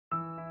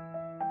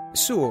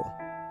Sewell,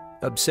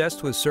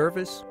 obsessed with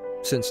service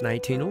since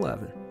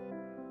 1911.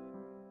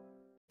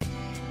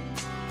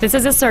 This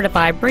is a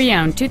certified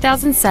pre-owned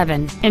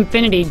 2007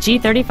 Infiniti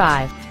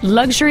G35.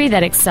 Luxury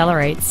that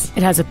accelerates.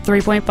 It has a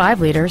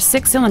 3.5-liter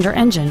six-cylinder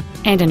engine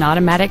and an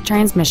automatic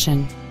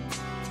transmission.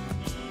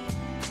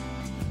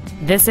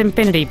 This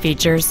Infiniti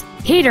features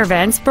heater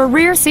vents for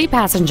rear seat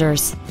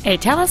passengers, a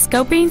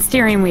telescoping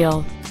steering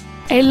wheel,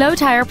 a low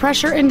tire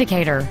pressure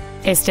indicator,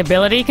 a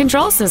stability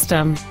control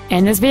system,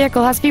 and this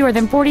vehicle has fewer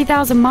than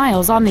 40,000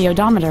 miles on the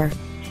odometer.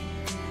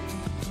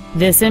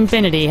 This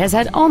Infiniti has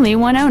had only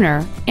one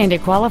owner, and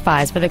it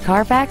qualifies for the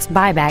Carfax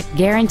buyback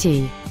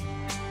guarantee.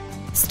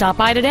 Stop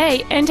by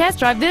today and test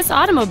drive this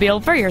automobile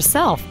for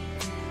yourself.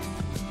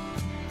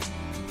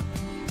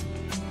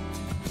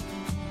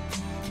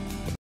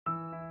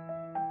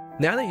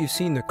 Now that you've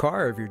seen the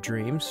car of your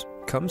dreams,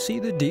 come see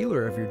the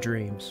dealer of your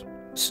dreams.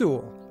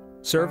 Sewell.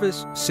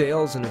 Service,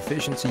 sales, and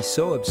efficiency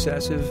so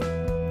obsessive,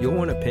 you'll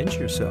want to pinch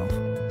yourself.